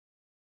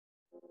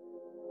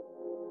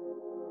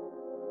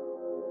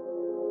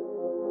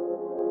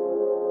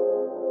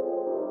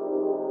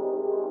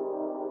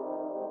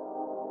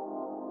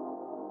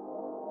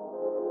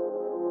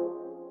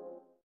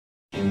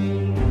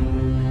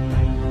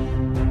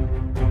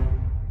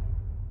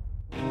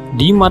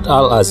Dhimad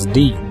Al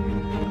Azdy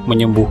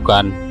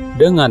menyembuhkan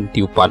dengan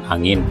tiupan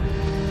angin.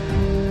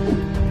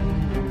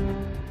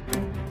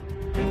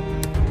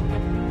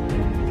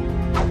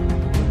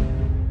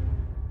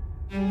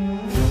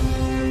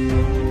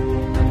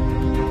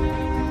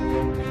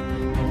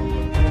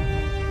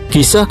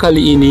 Kisah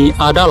kali ini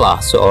adalah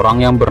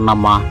seorang yang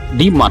bernama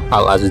Dhimad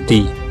Al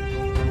Azdy,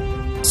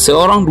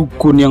 seorang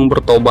dukun yang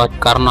bertobat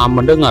karena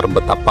mendengar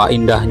betapa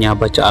indahnya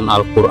bacaan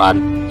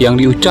Al-Qur'an yang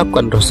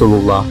diucapkan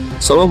Rasulullah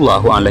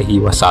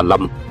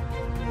SAW.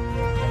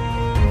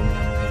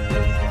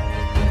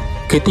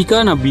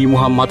 Ketika Nabi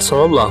Muhammad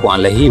SAW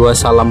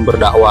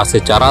berdakwah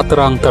secara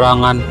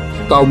terang-terangan,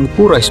 kaum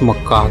Quraisy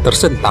Makkah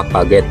tersentak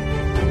kaget.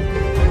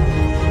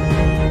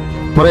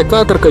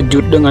 Mereka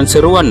terkejut dengan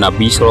seruan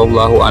Nabi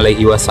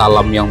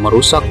SAW yang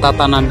merusak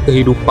tatanan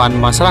kehidupan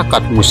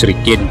masyarakat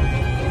musyrikin.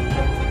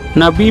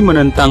 Nabi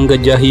menentang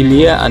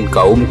kejahiliaan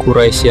kaum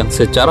Quraisy yang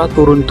secara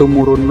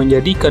turun-temurun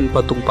menjadikan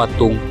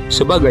patung-patung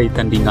sebagai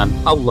tandingan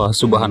Allah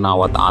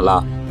Subhanahu wa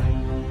Ta'ala.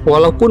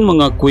 Walaupun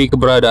mengakui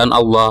keberadaan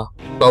Allah,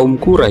 kaum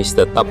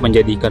Quraisy tetap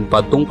menjadikan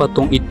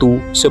patung-patung itu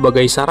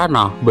sebagai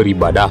sarana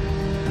beribadah.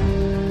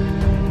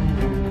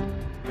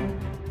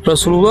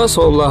 Rasulullah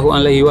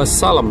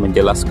SAW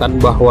menjelaskan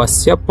bahwa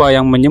siapa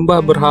yang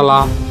menyembah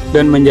berhala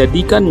dan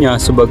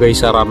menjadikannya sebagai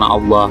sarana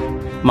Allah,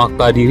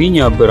 maka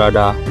dirinya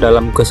berada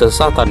dalam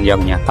kesesatan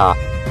yang nyata.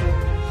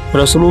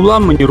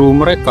 Rasulullah menyuruh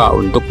mereka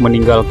untuk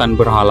meninggalkan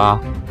berhala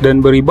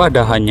dan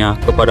beribadah hanya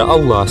kepada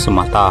Allah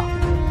semata.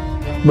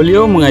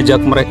 Beliau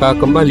mengajak mereka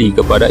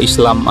kembali kepada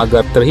Islam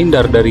agar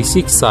terhindar dari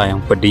siksa yang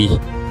pedih.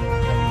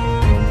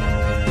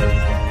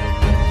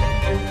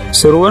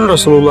 Seruan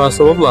Rasulullah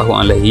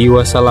SAW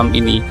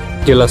ini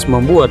jelas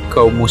membuat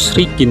kaum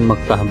musyrikin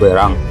Mekah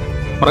berang.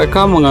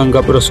 Mereka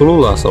menganggap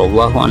Rasulullah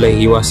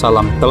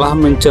SAW telah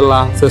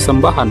mencela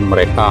sesembahan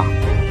mereka.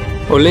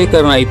 Oleh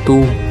karena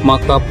itu,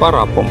 maka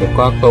para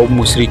pemuka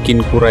kaum musyrikin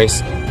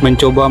Quraisy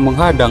mencoba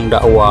menghadang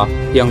dakwah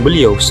yang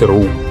beliau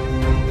seru.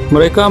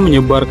 Mereka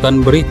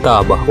menyebarkan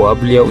berita bahwa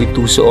beliau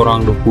itu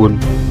seorang dukun,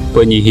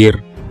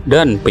 penyihir,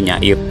 dan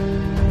penyair.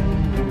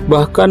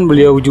 Bahkan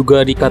beliau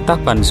juga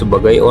dikatakan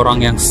sebagai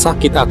orang yang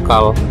sakit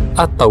akal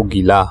atau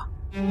gila.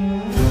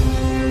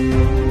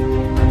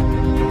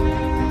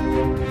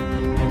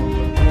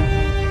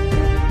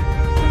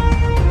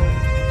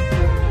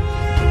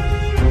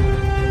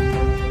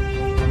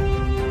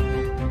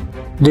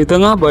 Di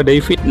tengah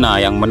badai fitnah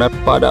yang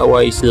menerpa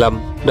dakwah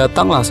Islam,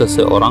 datanglah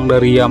seseorang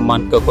dari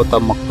Yaman ke kota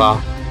Mekah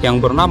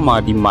yang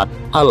bernama Dhimad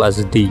Al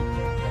Azdy.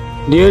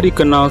 Dia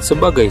dikenal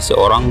sebagai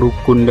seorang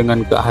dukun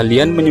dengan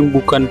keahlian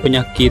menyembuhkan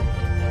penyakit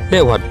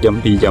lewat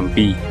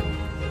jampi-jampi.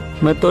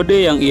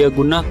 Metode yang ia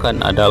gunakan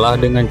adalah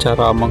dengan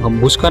cara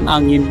menghembuskan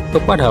angin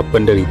kepada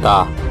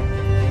penderita.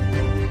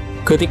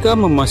 Ketika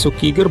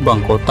memasuki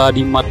gerbang kota,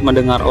 Dhimad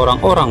mendengar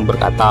orang-orang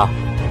berkata,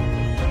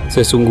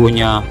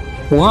 "Sesungguhnya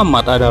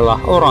Muhammad adalah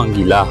orang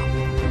gila."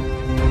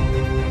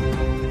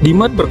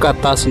 Dhimad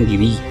berkata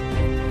sendiri,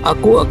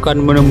 "Aku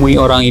akan menemui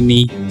orang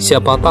ini,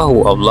 siapa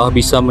tahu Allah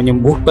bisa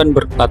menyembuhkan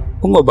berkat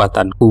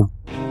pengobatanku."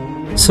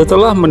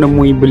 Setelah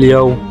menemui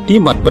beliau,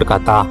 Dhimad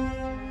berkata,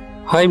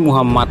 "Hai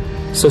Muhammad,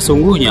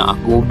 sesungguhnya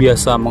aku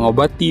biasa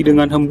mengobati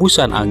dengan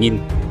hembusan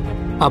angin.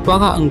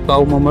 Apakah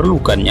engkau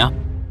memerlukannya?"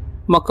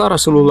 Maka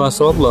Rasulullah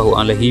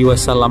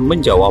SAW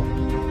menjawab,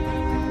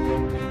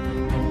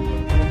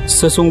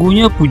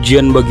 "Sesungguhnya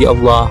pujian bagi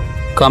Allah,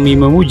 kami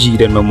memuji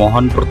dan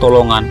memohon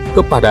pertolongan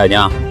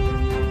kepadanya.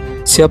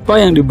 Siapa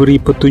yang diberi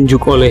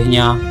petunjuk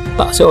olehnya,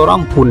 tak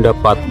seorang pun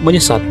dapat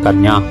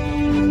menyesatkannya.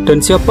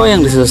 Dan siapa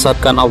yang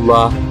disesatkan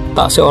Allah,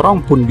 tak seorang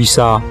pun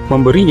bisa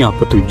memberinya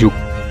petunjuk.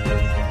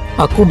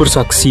 Aku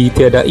bersaksi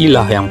tiada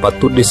ilah yang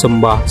patut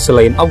disembah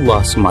selain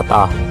Allah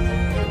semata.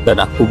 Dan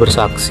aku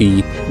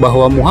bersaksi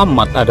bahwa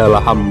Muhammad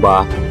adalah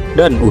hamba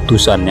dan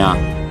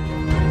utusannya."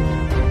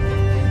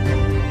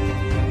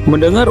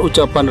 Mendengar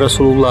ucapan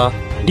Rasulullah,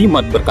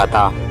 Dhimad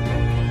berkata,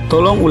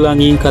 "Tolong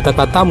ulangi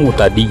kata-katamu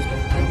tadi."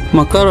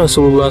 Maka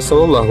Rasulullah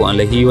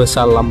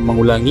SAW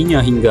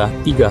mengulanginya hingga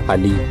 3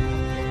 kali.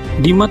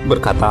 Dhimad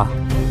berkata,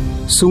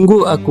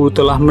 "Sungguh aku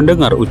telah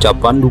mendengar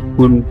ucapan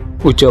dukun,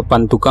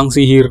 ucapan tukang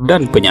sihir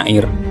dan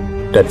penyair,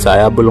 dan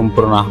saya belum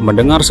pernah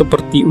mendengar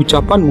seperti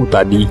ucapanmu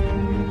tadi.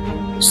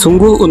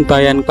 Sungguh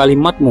untayan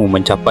kalimatmu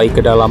mencapai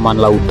kedalaman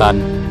lautan.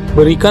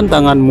 Berikan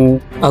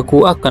tanganmu,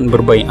 aku akan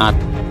berbaiat,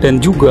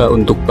 dan juga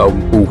untuk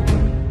kaumku."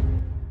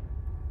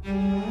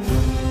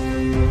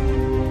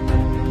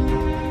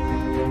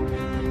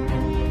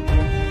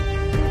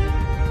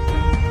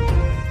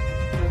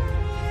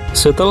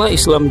 Setelah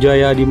Islam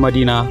jaya di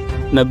Madinah,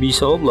 Nabi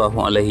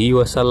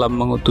SAW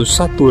mengutus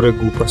satu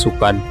regu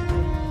pasukan.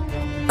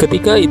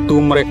 Ketika itu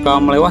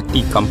mereka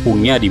melewati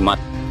kampungnya Dhimad.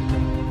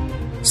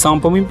 Sang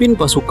pemimpin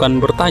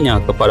pasukan bertanya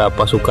kepada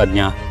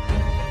pasukannya,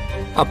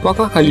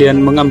 "Apakah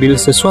kalian mengambil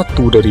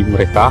sesuatu dari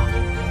mereka?"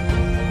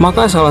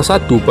 Maka salah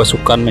satu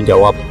pasukan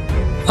menjawab,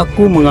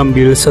 "Aku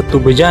mengambil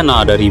satu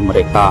bejana dari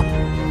mereka."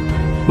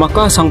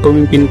 Maka sang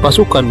pemimpin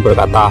pasukan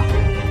berkata,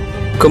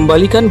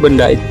 "Kembalikan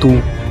benda itu,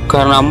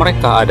 karena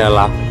mereka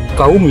adalah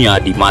kaumnya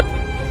Dhimad."